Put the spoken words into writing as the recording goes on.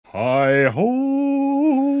Hi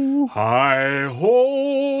ho, Hi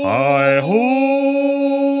ho, hi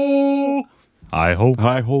ho, hi ho,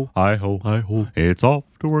 hi ho, hi ho, hi ho. It's off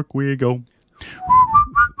to work we go.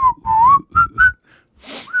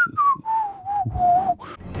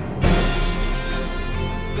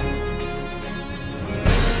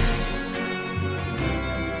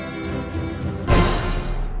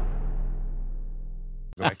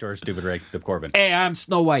 Go back to our stupid rankings of Corbin. Hey, I'm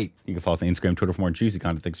Snow White. You can follow us on Instagram, Twitter for more juicy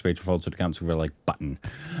content. Thanks, page for follows to accounts for like button.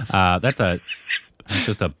 That's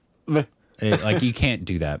just a like you can't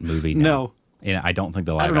do that movie now. No. And I don't think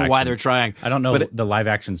the live I don't know action, why they're trying. I don't know. But The live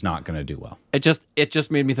action's not going to do well. it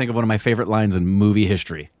just made me think of one of my favorite lines in movie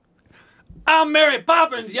history. I'm Mary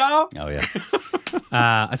Poppins, y'all. Oh yeah.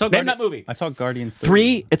 I saw Name that movie. I saw Guardians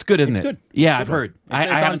 3. It's good, isn't it? good. Yeah, Good I've one. heard. I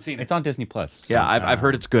haven't seen it. It's on Disney Plus. So, Yeah, I've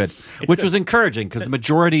heard it's good, which good. was encouraging because the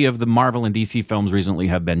majority of the Marvel and DC films recently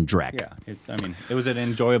have been dreck. Yeah, it was an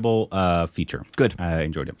enjoyable feature. Good. I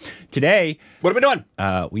enjoyed it. Today, What are we doing?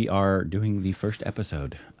 we are doing the first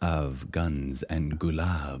episode of Guns and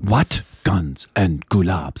Gulaabs. What? Guns and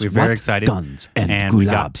Gulaabs. We're very What? excited. Guns and we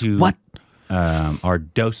got Gulaabs. to What? our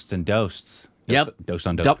Dosts and Dosts. Yep. Dose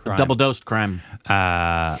on Dose crime. Double dosed crime.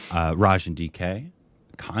 Raj and DK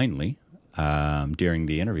kindly during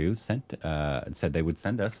the interview said they would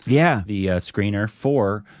send us Yeah. the screener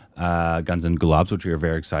for Guns and Gulaabs, which we are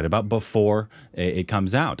very excited about before it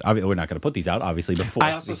comes out. We're not going to put these out obviously before.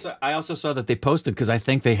 I also saw that they posted because I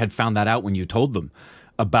think they had found that out when you told them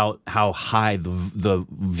about how high the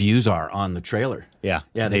views are on the trailer. Yeah,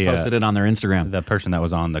 Yeah, they posted it on their Instagram. The person that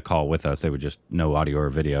was on the call with us, they were just no audio or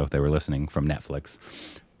video. They were listening from Netflix.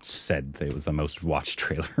 Said it was the most watched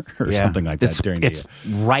trailer or something like that during it's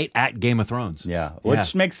right at Game of Thrones. Yeah,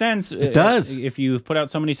 which makes sense. It does. If you put out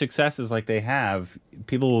so many successes like they have,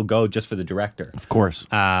 people will go just for the director. Of course.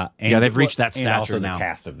 And they've reached that and also stature now. The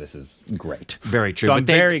cast of this is great. Very true. So But I'm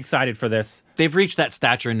very excited for this. They've reached that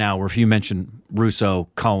stature now where if you mention Russo,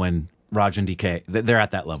 Cohen, Raj and DK, they're at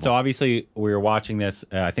that level. So obviously we were watching this.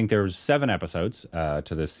 I think there was 7 episodes to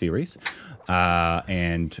this series,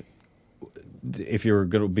 and if you're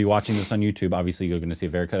going to be watching this on YouTube, obviously you're going to see a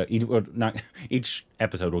very cut. Each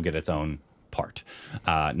episode will get its own part,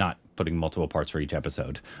 not putting multiple parts for each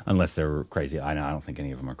episode, unless they're crazy. I don't think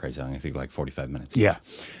any of them are crazy. I think like 45 minutes. Yeah.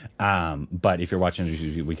 But if you're watching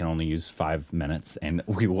YouTube, we can only use 5 minutes, and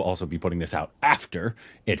we will also be putting this out after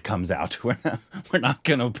it comes out. We're not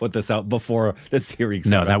going to put this out before the series.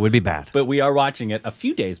 No, that would be bad. But we are watching it a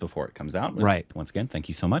few days before it comes out. Right. Once again, thank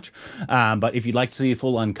you so much. But if you'd like to see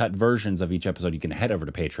full uncut versions of each episode, you can head over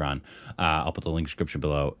to Patreon. I'll put the link description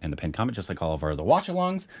below in the pinned comment, just like all of our other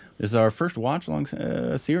watch-alongs. This is our first watch-along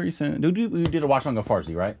series. We did a watch-along of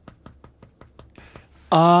Farsi, right?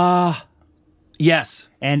 Yes.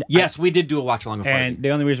 And yes, we did do a watch along of Farsi. And the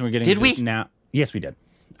only reason we're getting Did this we? now, yes, we did.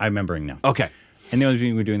 I'm remembering now. Okay. And the only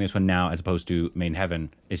reason we're doing this one now, as opposed to Made in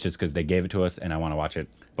Heaven, is just because they gave it to us, and I want to watch it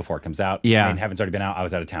before it comes out. Yeah. Made in Heaven's already been out. I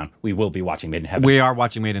was out of town. We will be watching Made in Heaven. We are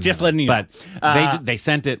watching Made in Just Heaven, letting you know. But they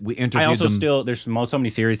sent it. We interviewed I also them. there's so many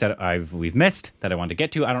series that we've missed that I want to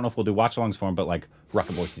get to. I don't know if we'll do watch-alongs for them, but like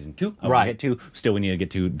Rocket Boy Season 2, I want to get to. Still, we need to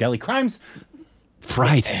get to Delhi Crimes.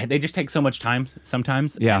 Right. They just take so much time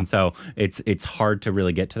sometimes. Yeah. And so it's hard to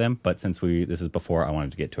really get to them. But since this is before, I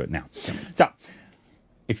wanted to get to it now. So,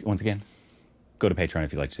 once again, go to Patreon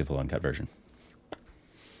if you'd like to see the full uncut version.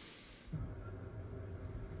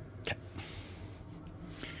 Okay.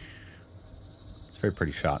 It's a very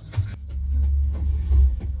pretty shot.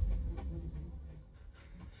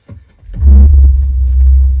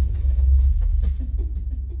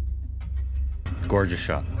 Gorgeous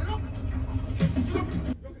shot.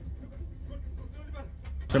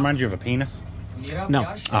 Does it remind you of a penis? No.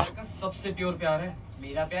 शहर का सबसे pure प्यार है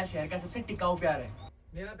मेरा प्यार शहर का सबसे टिकाऊ प्यार है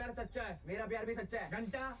मेरा प्यार सच्चा है मेरा प्यार भी सच्चा है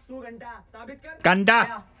घंटा तू घंटा साबित कर Ganda.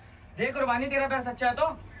 देख कुर्बानी तेरा प्यार सच्चा है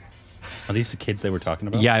तो Are these the kids they were talking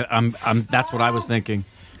about? Yeah, I'm. That's what I was thinking.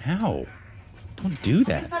 How? Don't do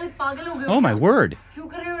that. साले पागल हो गए Oh my word. क्यों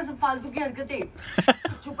कर रहे हो सब फालतू की हरकतें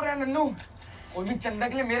चुप रह नन्नू कोई भी चंदा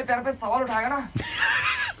के लिए मेरे प्यार पे सवाल उठाएगा ना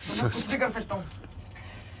तो मैं कुछ भी कर सकता हूँ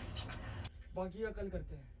बाकी कल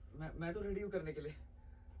करते हैं मैं तो रेडी हूँ करने के लिए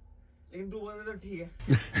लेकिन तू बोल तो ठीक है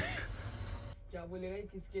क्या बोलेगा ये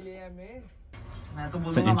किसके लिए है मैं तो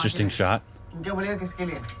It's an interesting shot. तू क्या बोलेगा किसके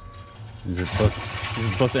लिए Is it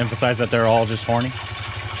supposed to emphasize that they're all just horny?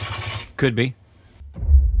 Could be.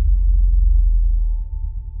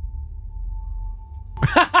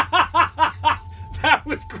 That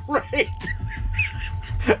was great.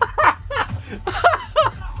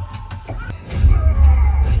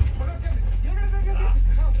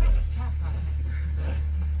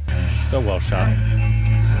 So well shot.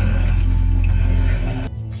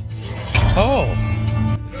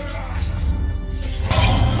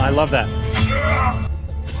 love that.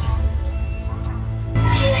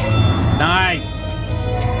 Nice.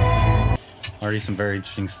 Already some very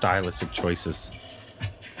interesting stylistic choices.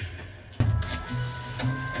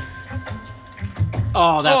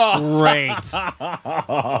 Oh, that's great.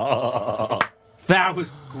 That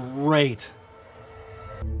was great.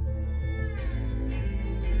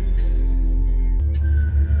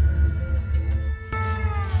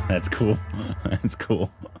 That's cool. That's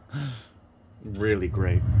cool. Really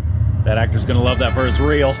great. That actor's gonna love that for his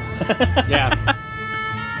reel. Yeah.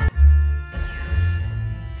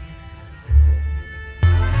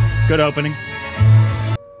 Good opening.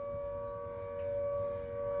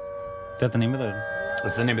 Is that the name of the...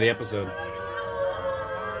 What's the name of the episode?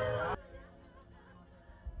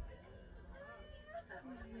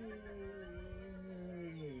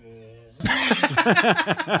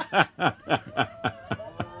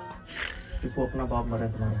 Tipu अपना बाप मरा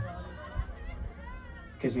है तुम्हारा,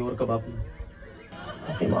 किसी और का बाप नहीं।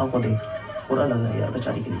 अपनी माँ को देख, बुरा लग रहा है यार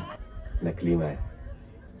बेचारी के लिए। नकली मैं,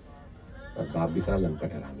 और बाप भी सारा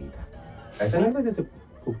लंपट हरामी था। ऐसा नहीं था जैसे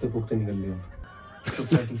फूकते फूकते निकल लिया। चुप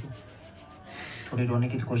कर टिपू, थोड़ी रोने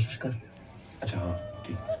की तो कोशिश कर। अच्छा हाँ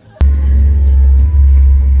ठीक।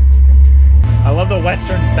 I love the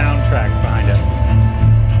Western soundtrack behind it.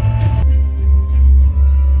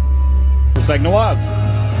 Looks like Nawaz.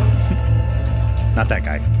 Not that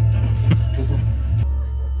guy.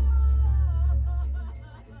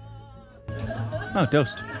 Oh,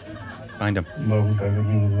 Dost. Behind him. Babu tiger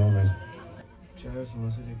की मुझे मैं चाय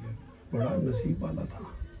समोसे लेके बड़ा नसीब वाला था,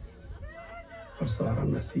 पर सारा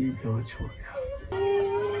नसीब यहाँ छोड़ गया।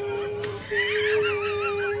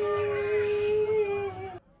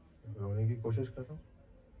 रोने की कोशिश कर रहा हूँ।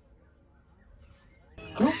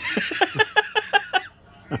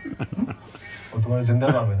 और तुम्हारा जिंदा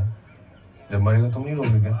बाप है ना, जब मरेगा तुम नहीं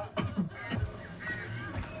रोगे क्या?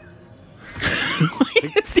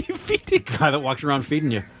 Is he feeding? Guy that walks around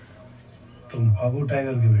feeding you. तुम बाबू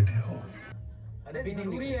टाइगर के बेटे हो। अरे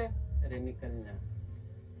जरूरी है। अरे निकल ना,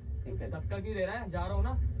 निकल। धक्का क्यों दे रहा है? जा रहा हूँ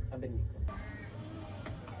ना। अबे निकल।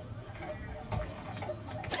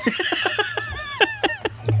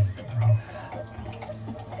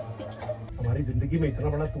 हमारी जिंदगी में इतना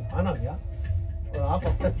बड़ा तूफान आ गया और आप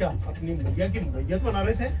अब तक क्या अपनी मैया की मैयत बना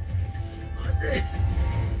रहे थे?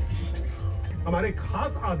 हमारे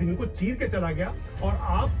खास आदमी को चीर के चला गया और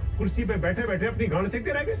आप कुर्सी पे बैठे बैठे अपनी गांड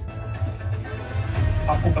सेकते रह गए।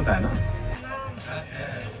 आपको पता है ना?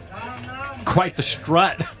 Quite the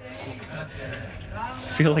strut. I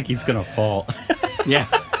feel like he's gonna fall. Yeah.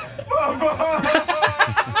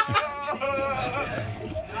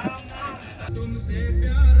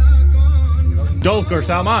 Dulquer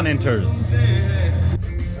Salman enters.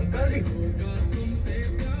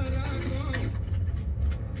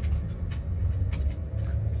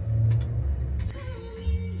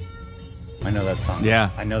 I know that song. Yeah.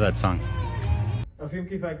 I know that song. अफीम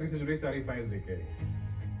की फैक्ट्री से जुड़ी सारी फाइल्स लेके आई।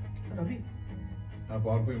 अभी आप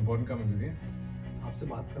और कोई इम्पोर्टेंट काम में बिजी हैं? आपसे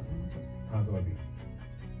बात कर रहा हूँ। हाँ तो अभी।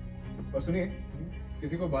 और सुनिए,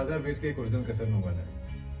 किसी को बाजार बेच के एक ओरिजिनल कसर मंगवाना है,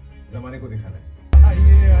 जमाने को दिखाना है।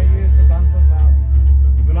 आइए आइए सुकांतो साहब,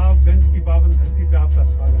 गुलाबगंज की पावन धरती पे आपका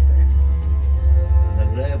स्वागत है। लग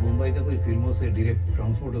रहा है मुंबई का कोई फिल्मों से डायरेक्ट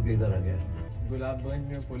ट्रांसपोर्ट होकर इधर आ गया। गुलाबगंज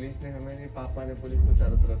में पुलिस ने हमें नहीं, पापा ने पुलिस को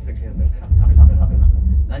चारों तरफ से घेर रखा।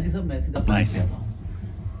 गांधी साहब मैं सीधा Nice.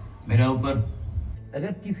 मेरा ऊपर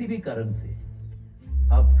अगर किसी भी कारण से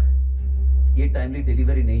आप ये टाइमली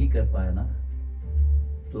डिलीवरी नहीं कर पाया ना,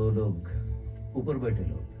 तो लोग ऊपर बैठे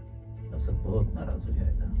लोग अब सब बहुत नाराज हो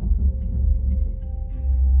जाएगा।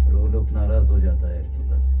 और वो लोग नाराज हो जाता है तो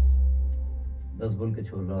बस बोल के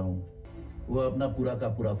छोड़ रहा हूँ, वो अपना पूरा का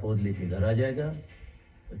पूरा फौज लेके घर आ जाएगा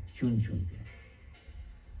और चुन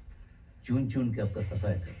चुन के आपका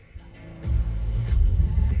सफाई कर देगा।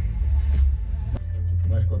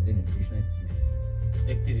 तुम्हारे को दिन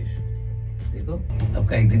एक 30 देखो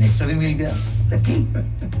आपका एक दिन एक्स्ट्रा भी मिल गया। लकी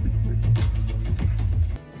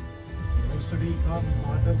भोसड़ी का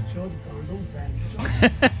माधव चौथ गांडू बैंक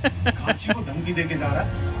काची को धमकी देके जा रहा है।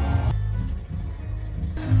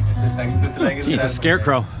 ऐसे साइकिल पे चलाएंगे तो He's a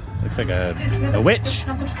scarecrow. Looks like a witch.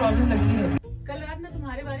 कुछ प्रॉब्लम लगी है। कल रात मैं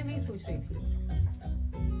तुम्हारे बारे में ही सोच रही थी।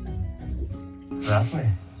 रात में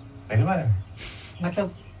मेरे बारे में? मतलब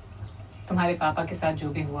तुम्हारे पापा के साथ जो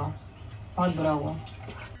भी हुआ बहुत बुरा हुआ।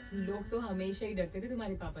 लोग तो हमेशा ही डरते थे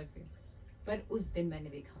तुम्हारे पापा से, पर उस दिन मैंने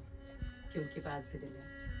देखा कि उनके पास भी दिल है।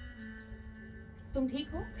 तुम ठीक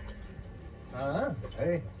हो? हाँ,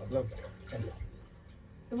 अरे मतलब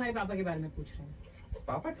तुम्हारे पापा के बारे में पूछ रही हूँ।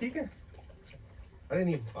 पापा ठीक है। अरे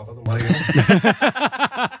नहीं, पापा तो मर गए।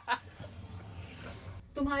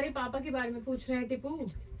 तुम्हारे पापा के बारे में पूछ रहे हैं टिपू।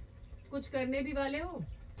 कुछ करने भी वाले हो?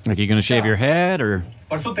 Like, you gonna shave your head or?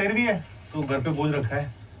 परसों 13वीं है तो घर पे बोझ रखा है।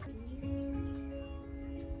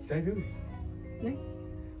 चाय पियोगी? नहीं।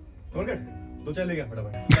 और क्या? 2 चाय ले गया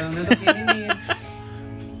फटाफट। हमने तो पीनी नहीं है।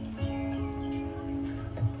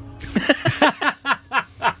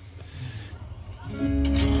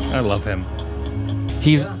 I love him.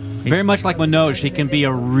 He's very much like Manoj. He can be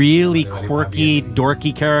a really quirky,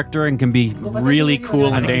 dorky character and can be really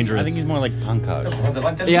cool and dangerous. I think he's more like Pankaj.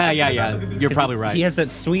 Yeah. You're probably right. He has that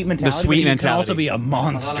sweet mentality. The sweet but he mentality. can also be a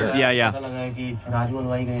monster. Yeah.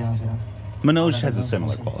 Manoj has a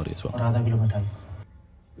similar quality as well.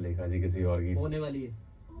 लेखा जी किसी और की होने वाली है।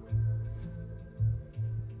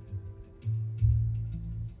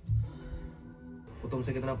 वो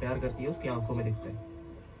तुमसे कितना प्यार करती है उसकी आंखों में दिखता है।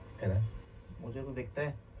 है ना? मुझे तो दिखता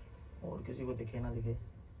है और किसी को दिखे ना दिखे।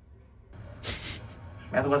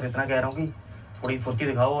 मैं तो बस इतना कह रहा हूँ कि थोड़ी फुर्ती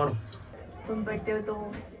दिखाओ और तुम पढ़ते हो तो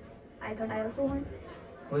I thought I also want.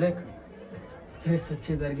 वो देख तेरे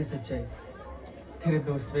सच्चे प्यार की सच्चाई तेरे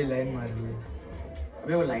दोस्त पे लाइन मार रही है।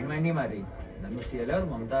 अबे वो लाइन नहीं मार रही, नन्नू सीएल है और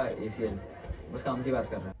ममता एसीएल, बस काम की बात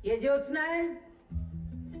कर रहा है। ये ज्योत्सना है,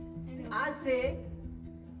 आज से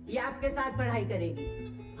ये आपके साथ पढ़ाई करेगी।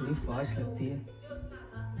 बड़ी फास्ट लगती है,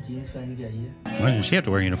 जीन्स पहन के आई है। Why doesn't she have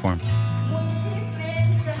to wear a uniform?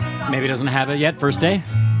 Maybe doesn't have it yet. First day.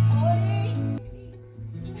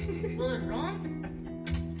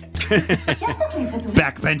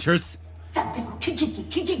 Backbenchers.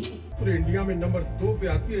 पूरे इंडिया में नंबर 2 पे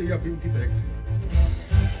आती है ये अफीम की फैक्ट्री।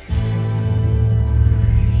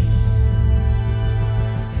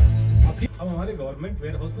 हम हमारे गवर्नमेंट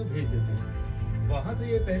वेयर हाउस में भेज देते हैं। वहाँ से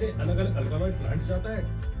ये पहले अलग अलग अल्कालॉइड प्लांट जाता है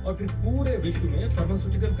और फिर पूरे विश्व में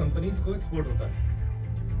फार्मास्यूटिकल कंपनीज को एक्सपोर्ट होता है।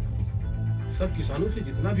 सर किसानों से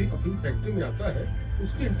जितना भी अफीम फैक्ट्री में आता है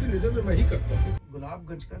उसकी एंट्री लेजर में मैं ही करता हूँ।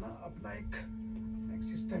 गुलाबगंज का ना अपना एक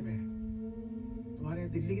सिस्टम है। तुम्हारे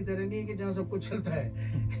दिल्ली की तरह नहीं है कि जहाँ सब कुछ चलता है।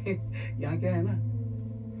 यहाँ क्या है ना,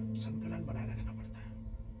 संतुलन बनाए रखना पड़ता है।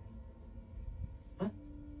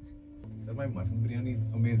 Sir, my mutton biryani is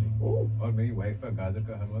amazing. और मेरी वाइफ का गाजर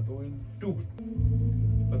का हलवा तो is too good.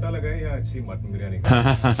 पता लगा है यहाँ अच्छी मटन बिरयानी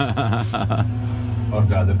और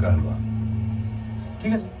गाजर का हलवा।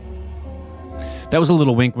 ठीक है sir. That was a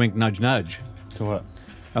little wink, wink, nudge, nudge. To what?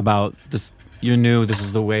 About this, you knew this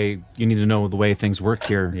is the way. You need to know the way things work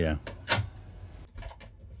here. Yeah.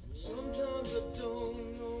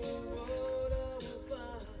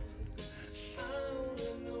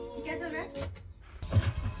 क्या चल रहा है?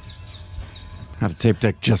 Had a tape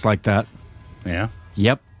deck just like that. Yeah.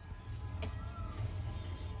 Yep.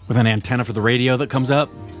 With an antenna for the radio that comes up.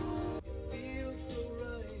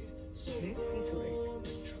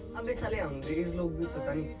 अबे साले अंग्रेज लोग भी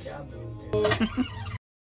पता नहीं क्या बोलते हैं।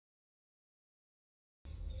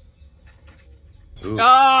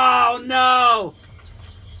 Oh no!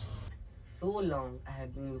 So long I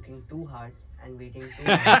have been looking too hard and waiting too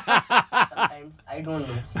long. Sometimes I don't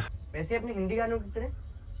know. वैसे अपने हिंदी गानों की तरह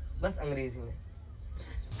बस अंग्रेजी में।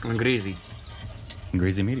 Angrezi.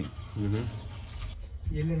 Greasy meeting.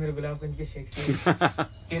 ये ले मेरे गुलाबगंज के शेक्सपियर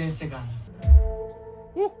के रिश्ते का।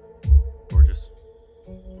 Gorgeous.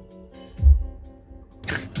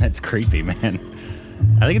 That's creepy, man.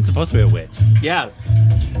 I think it's supposed to be a witch. Yeah.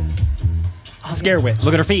 Scare witch.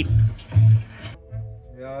 Look at her feet.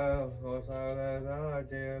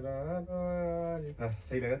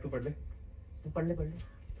 सही लगा तू पढ़ ले। पढ़ ले।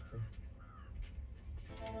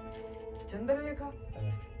 चंद्रलेखा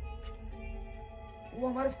वो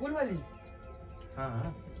हमारे स्कूल वाली।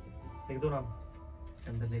 हाँ लिख दो नाम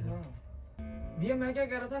चंद्रलेखा। भैया मैं क्या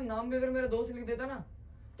कह रहा था, नाम भी अगर मेरा दोस्त लिख देता ना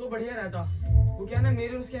तो बढ़िया रहता। वो क्या ना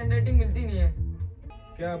मेरी उसकी हैंडराइटिंग मिलती नहीं है।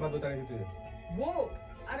 क्या बात बता रही थी तुझे? वो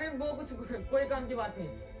अरे वो कुछ कोई काम की बात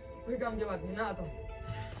नहीं ना आता हूँ।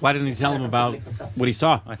 Why didn't he tell him about what he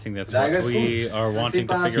saw? I think that's what we are wanting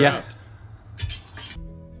to figure Yeah. out.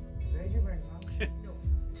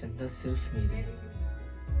 चंदा सिर्फ मेरी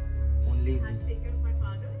ओनली मी।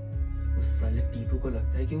 उस साले टीपू को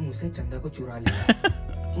लगता है कि वो मुझसे चंदा को चुरा लिया।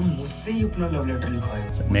 वो मुझसे ही अपना लव लेटर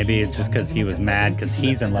लिखवाया। Maybe it's just because he was mad because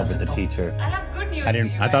he's in love with the teacher. I have good news.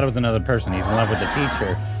 I thought it was another person. He's in love with the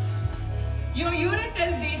teacher. Your unit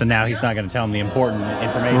test dates. So now he's not going to tell him the important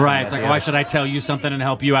information. Right. It's like, why should I tell you something and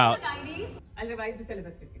help you out? I'll revise the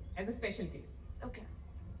syllabus with you as a special case. Okay.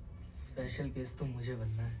 Special case तो मुझे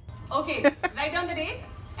बनना है। Okay, write down the dates.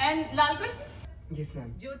 And Lalkrishna? Yes ma'am.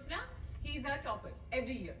 Jyotsna, he's our topper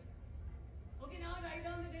every year. Okay, now write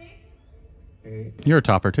down the dates. You're a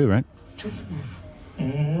topper too, right?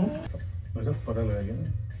 मुझे पता लगा क्या?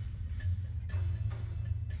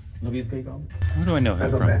 नवीद का ही काम। Who do I know him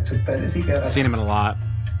from? Seen him in a lot.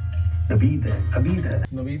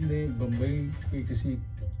 Naveed ने बम्बई के किसी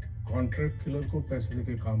contract killer को पैसे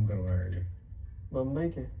लेके काम करवाया है। बम्बई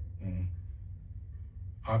के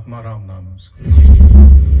आत्माराम नाम है उसका।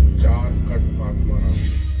 4 कट आत्माराम।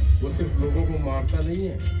 वो सिर्फ लोगों को मारता नहीं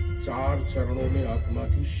है, 4 चरणों में आत्मा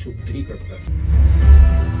की शुद्धि करता है।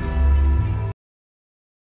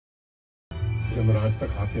 जब मैं आज तक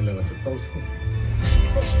हाथ नहीं लगा सकता उसको।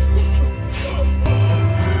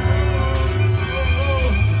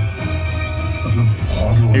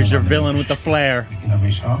 Here's your villain with the flair. लेकिन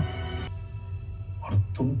हमेशा और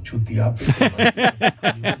तुम चुतिया पे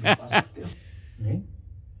सकते हो। नहीं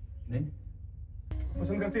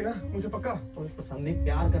पसंद करती ना मुझे पक्का? तो पसंद नहीं,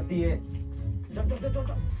 प्यार करती है। चल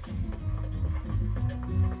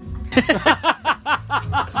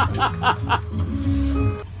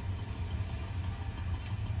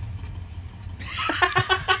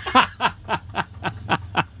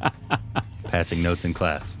Passing notes in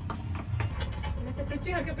class. ऐसे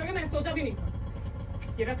टुच्ची हरकत करोगे मैंने सोचा भी नहीं था।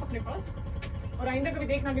 ये रख अपने पास और आइंदा कभी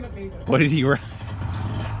देखना भी मत मेरी तरफ। What did he write?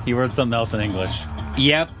 He wrote something else in English.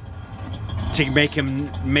 Yep. To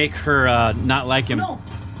make her not like him. No.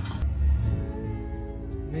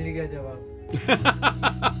 मेरी क्या जवाब?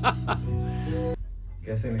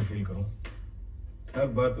 कैसे नहीं फील करूं? हर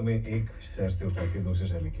बार तुम्हें एक शहर से उठा के दूसरे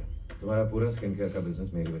शहर लेके आऊं। तुम्हारा पूरा स्किन केयर का बिजनेस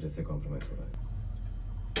मेरी वजह से कॉम्प्रोमाइज हो रहा है।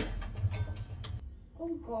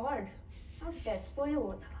 Oh God, how desperate you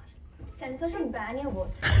both are. Censor should ban you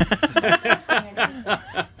both.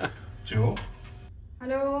 जो?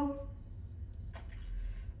 Hello.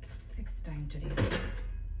 6th time today.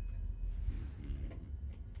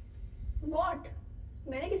 What?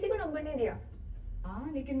 मैंने किसी को नंबर नहीं दिया। हाँ,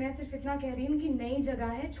 लेकिन मैं सिर्फ इतना कह रही हूँ कि नई जगह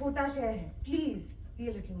है, छोटा शहर है। Please be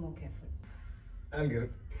a little more careful. I'll get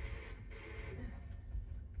it.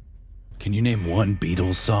 Can you name one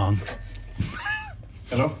Beatles song?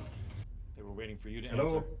 Hello? They were waiting for you to Hello?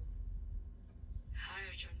 answer. Hi,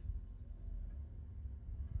 Arjun.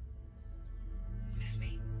 Miss me?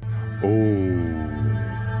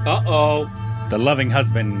 Oh. Uh-oh. The loving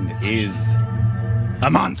husband is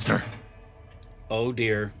a monster. Oh,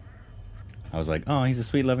 dear. I was like, oh, he's a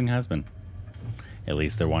sweet, loving husband. At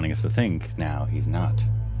least they're wanting us to think now he's not.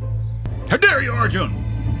 How dare you, Arjun?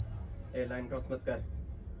 A line cross मत कर।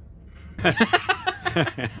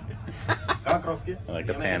 कहाँ cross किया? I like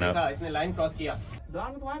the pan up. इसमें line cross किया। द्वार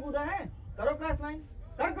में तुम्हारा कूदा है? करो क्रॉस लाइन।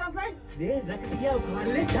 कर क्रॉस लाइन। दे रख दिया उखाड़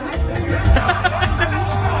ले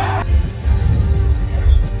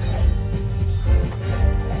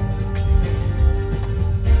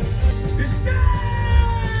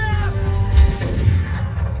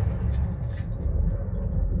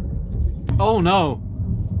Oh, no.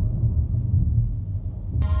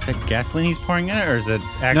 Is that gasoline he's pouring in it, or is it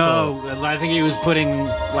actual No, I think he was putting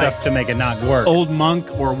stuff like to make it not work? Old Monk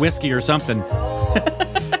or whiskey or something.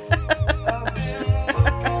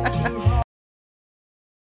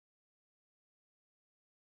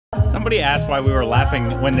 Somebody asked why we were laughing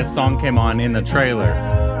when this song came on in the trailer.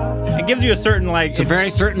 It gives you a certain It's a very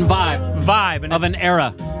certain vibe and of an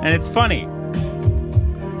era. and it's funny.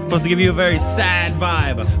 It's supposed to give you a very sad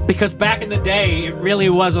vibe. Because back in the day, it really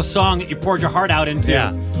was a song that you poured your heart out into,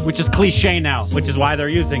 Yeah. which is cliche now. Which is why they're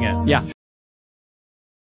using it. Yeah.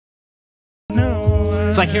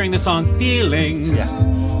 It's like hearing the song Feelings.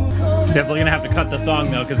 Definitely gonna have to cut the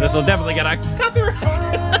song though, because this will definitely get a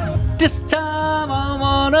copyright. This time I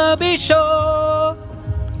wanna be sure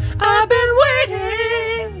I've been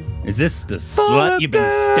waiting. Is this the slut you've been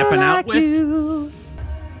stepping out with?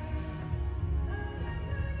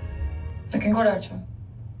 Looking good, Arjun.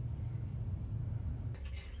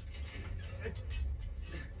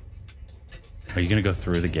 Are you gonna go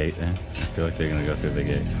through the gate then? I feel like they're gonna go through the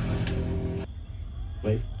gate.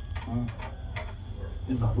 Wait.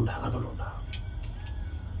 बाबू ढाका तो लौटा।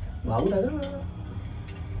 बाबू ढाका।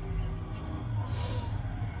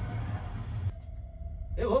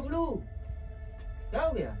 ए भोसड़ू, क्या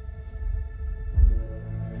हो गया?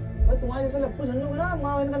 भाई तुम्हारे जैसे लप्पू झन्नू को ना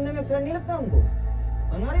माँ बहन करने में एक्सीडेंट नहीं लगता हमको।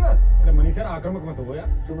 समझ रही बात? अरे मनीष यार आक्रामक मत हो यार।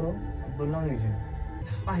 चुप रहो, अब बोलना नहीं चाहिए।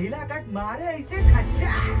 पहला कट मारे ऐसे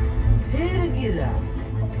खच्चा, फिर गिरा,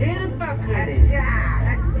 फिर पकड़े,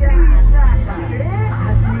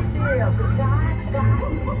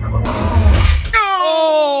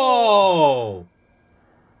 Oh!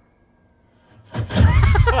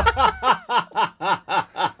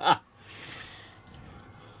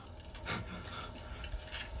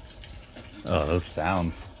 Oh, those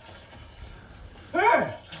sounds.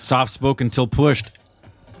 Soft spoken till pushed.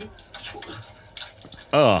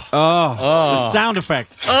 Oh. The sound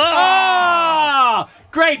effects. Oh!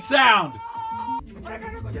 Great sound.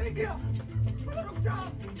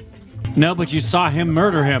 No, but you saw him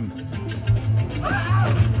murder him.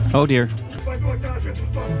 Oh dear.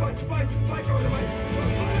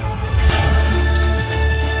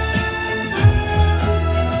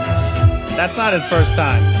 That's not his first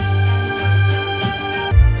time.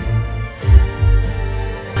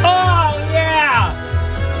 Oh yeah!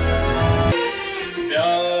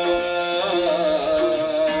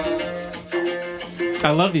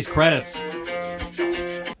 I love these credits.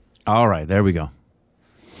 All right, there we go.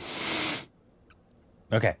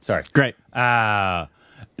 Okay, sorry. Great.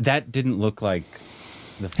 That didn't look like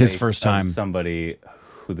the His face first of time. somebody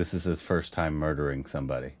who this is his first time murdering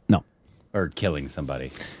somebody. No. Or killing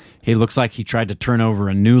somebody. He looks like he tried to turn over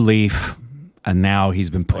a new leaf, and now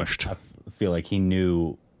he's been pushed. I feel like he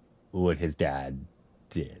knew what his dad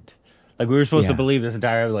did. Like we were supposed to believe this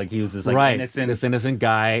entire like he was this like innocent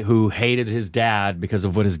guy who hated his dad because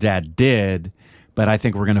of what his dad did. But I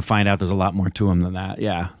think we're going to find out there's a lot more to him than that.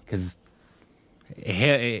 Yeah, because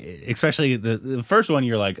especially the first one,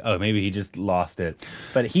 you're like, oh, maybe he just lost it.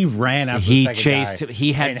 But he ran after he the second chased. guy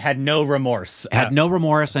He had no remorse. Had no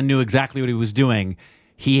remorse and knew exactly what he was doing.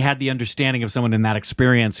 He had the understanding of someone in that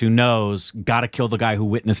experience who knows, got to kill the guy who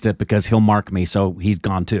witnessed it because he'll mark me, so he's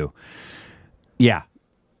gone too. Yeah.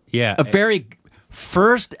 Yeah. A very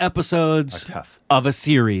first episodes of a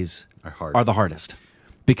series are the hardest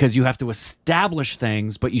because you have to establish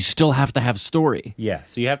things, but you still have to have story. Yeah.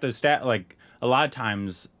 So you have to like a lot of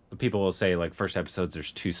times people will say like first episodes are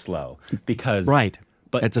too slow because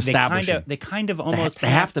but it's establishing. They kind of almost they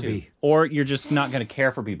have to be, or you're just not going to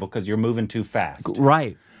care for people because you're moving too fast.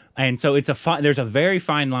 Right. And so it's there's a very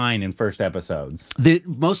fine line in first episodes. The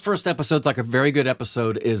most first episodes, like a very good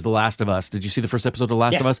episode, is The Last of Us. Did you see the first episode of The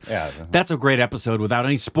Last of Us? Yeah. That's a great episode without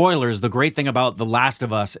any spoilers. The great thing about The Last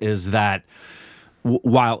of Us is that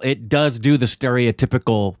while it does do the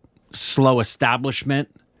stereotypical slow establishment,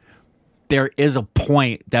 there is a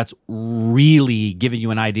point that's really giving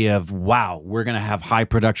you an idea of, wow, we're going to have high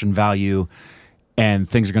production value and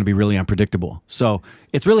things are going to be really unpredictable. So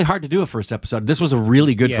it's really hard to do a first episode. This was a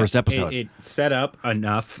really good first episode. It set up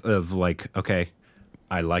enough of like, okay,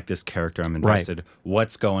 I like this character. I'm invested. Right.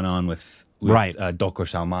 What's going on with Doko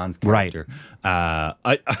Salman's character?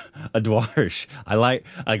 Adwarsh. I like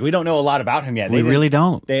we don't know a lot about him yet. We really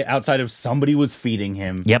don't. Outside of somebody was feeding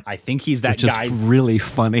him. Yep. I think he's that Which is guy's really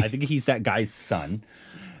funny. I think he's that guy's son.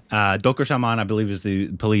 Doko Salman, I believe, is the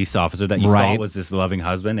police officer that you thought was this loving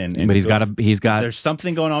husband, and but he's got. There's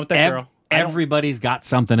something going on with that girl. Everybody's got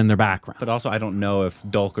something in their background. But also, I don't know if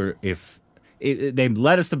they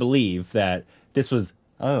led us to believe that this was,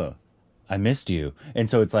 oh, I missed you, and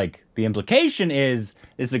so it's like the implication is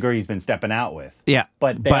this is a girl he's been stepping out with. Yeah,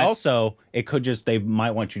 but also it could just they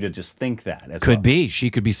might want you to just think that as could well. be she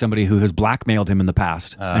could be somebody who has blackmailed him in the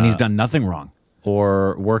past, and he's done nothing wrong.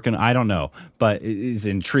 Or working, I don't know, but it's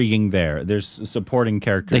intriguing there. There's supporting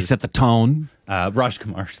characters. They set the tone. Raj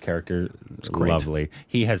Kumar's character is lovely.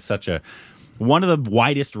 He has such one of the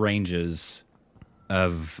widest ranges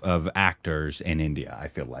of actors in India, I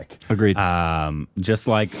feel like. Agreed. Just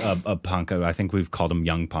like a Pankaj, I think we've called him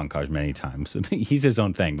young Pankaj many times. He's his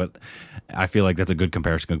own thing, but I feel like that's a good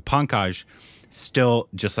comparison. Pankaj, still,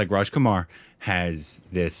 just like Raj Kumar, has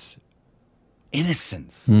this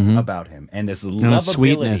innocence about him and this lovability.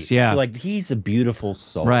 Sweetness, yeah. Like he's a beautiful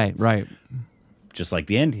soul. Right. Just like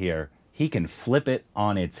the end here, he can flip it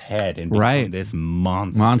on its head and become this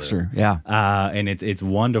monster. Yeah. And it's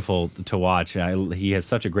wonderful to watch. He has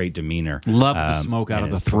such a great demeanor. Love the smoke out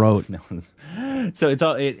of the throat. So it's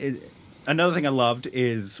all. Another thing I loved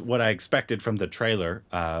is what I expected from the trailer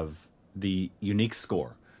of the unique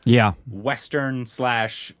score. Yeah. Western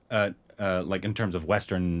slash like in terms of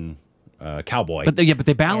Western. Cowboy, but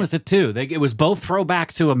they balanced it too. It was both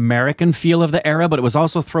throwback to American feel of the era, but it was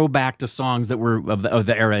also throwback to songs that were of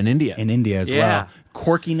the era in India. In India as well,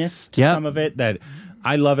 quirkiness to some of it. That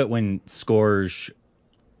I love it when scores.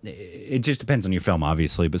 It just depends on your film,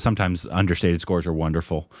 obviously, but sometimes understated scores are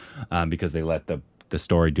wonderful because they let the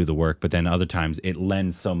story do the work. But then other times it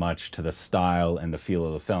lends so much to the style and the feel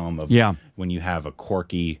of the film. When you have a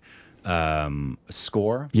quirky.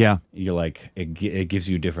 Score, you're like it gives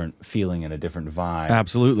you a different feeling and a different vibe.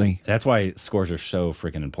 Absolutely. That's why scores are so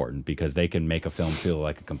freaking important, because they can make a film feel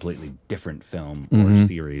like a completely different film or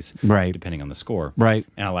series, depending on the score. And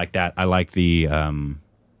I like that. I like the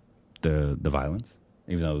violence,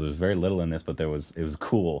 even though there was very little in this, but it was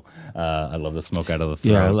cool. I love the smoke out of the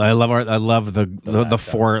throat. Yeah, I love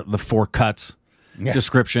the four cuts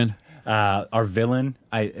description. Our villain,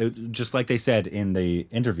 just like they said in the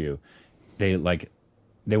interview, they like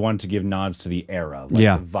they wanted to give nods to the era, like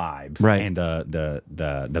Yeah. the vibes, Right. and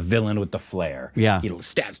the villain with the flare. Yeah. He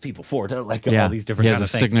stabs people forward, like Yeah. all these different. He has kind a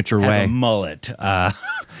of things. signature Has way. a mullet.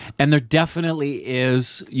 And there definitely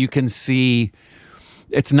is, you can see,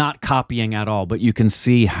 it's not copying at all, but you can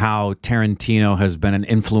see how Tarantino has been an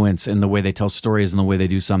influence in the way they tell stories and the way they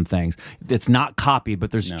do some things. It's not copy,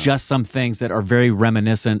 but there's just some things that are very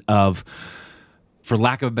reminiscent of, for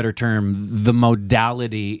lack of a better term, the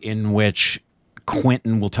modality in which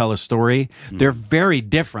Quentin will tell a story. They're very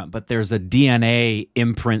different, but there's a DNA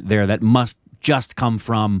imprint there that must just come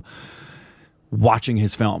from watching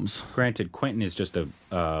his films. Granted, Quentin is just a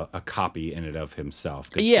copy in and of himself.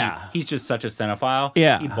 'Cause Yeah. he's just such a cinephile.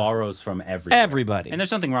 Yeah. He borrows from everybody. And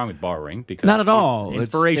there's nothing wrong with borrowing because Not at all. It's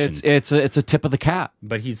inspirations. It's a tip of the cap.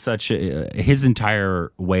 But he's such his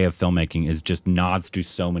entire way of filmmaking is just nods to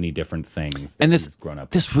so many different things. And he's grown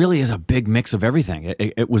up. this really is a big mix of everything.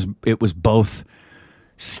 It was both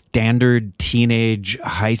standard teenage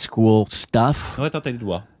high school stuff. Oh, I thought they did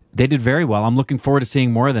well. They did very well. I'm looking forward to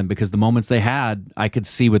seeing more of them because the moments they had, I could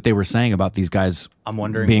see what they were saying about these guys. I'm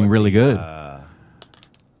wondering being what really good.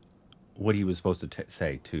 What he was supposed to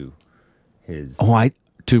say to his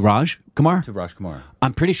To Raj Kumar. to Raj Kumar.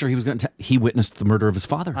 I'm pretty sure he was going to. He witnessed the murder of his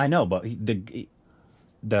father. I know, but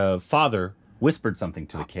the father whispered something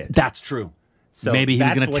to the kid. That's true. So maybe he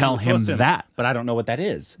was that's going to what tell was him supposed to- that. but I don't know what that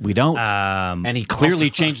is. We don't. And he clearly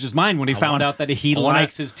changed his mind when he found out that he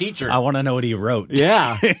likes his teacher. I want to know what he wrote.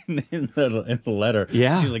 Yeah. in the letter.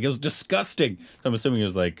 Yeah. She was like, it was disgusting. So I'm assuming he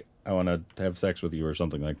was like, I want to have sex with you or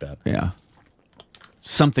something like that. Yeah.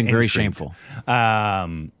 Something very Intrigued. shameful.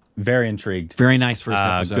 Very intrigued. Very nice first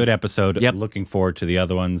episode. Good episode. Yep. Looking forward to the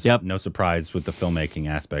other ones. Yep. No surprise with the filmmaking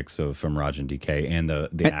aspects from Raj and DK and the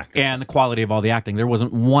acting. And the quality of all the acting. There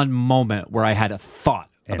wasn't one moment where I had a thought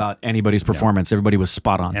about anybody's performance. Everybody was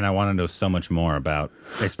spot on. And I want to know so much more about,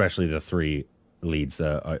 especially the three leads,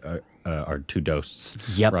 our two Dosts,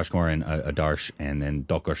 Rajkumar and Adarsh, and then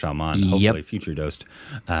Dolkar Salman, hopefully future Dost.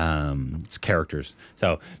 It's characters.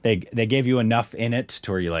 So they gave you enough in it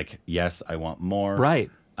to where you're like, yes, I want more.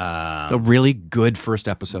 Right. A really good first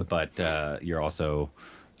episode. But you're also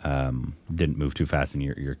didn't move too fast, and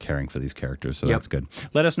you're caring for these characters, so that's good.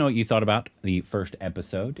 Let us know what you thought about the first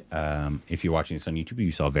episode. If you're watching this on YouTube,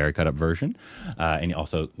 you saw a very cut up version, and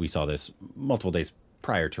also we saw this multiple days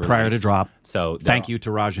prior to drop. So thank you to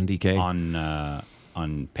Raj and DK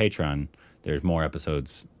on Patreon. There's more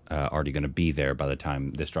episodes already going to be there by the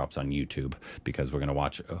time this drops on YouTube, because we're going to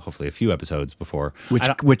watch hopefully a few episodes before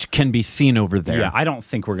which can be seen over there. Yeah, I don't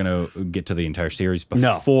think we're going to get to the entire series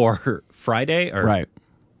before Friday or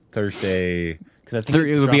Thursday, because I think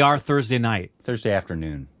it would be our Thursday night, Thursday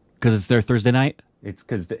afternoon, because it's their Thursday night. It's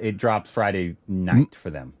because it drops Friday night for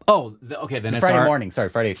them. Oh, okay. Then it's Friday morning. Sorry,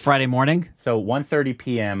 Friday morning. So 1:30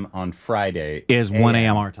 p.m. on Friday is 1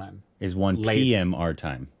 a.m. our time. Is 1 p.m. our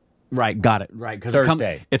time. Right, got it. Right, because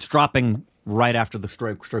Thursday. It's dropping right after the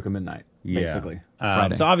stroke of midnight, basically.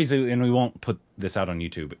 Friday. So obviously, and we won't put this out on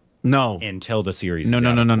YouTube. No, until the series.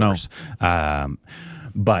 No.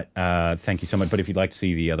 But thank you so much. But if you'd like to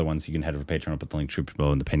see the other ones, you can head over to Patreon. I'll put the link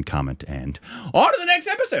below in the pinned comment. And on to the next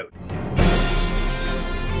episode.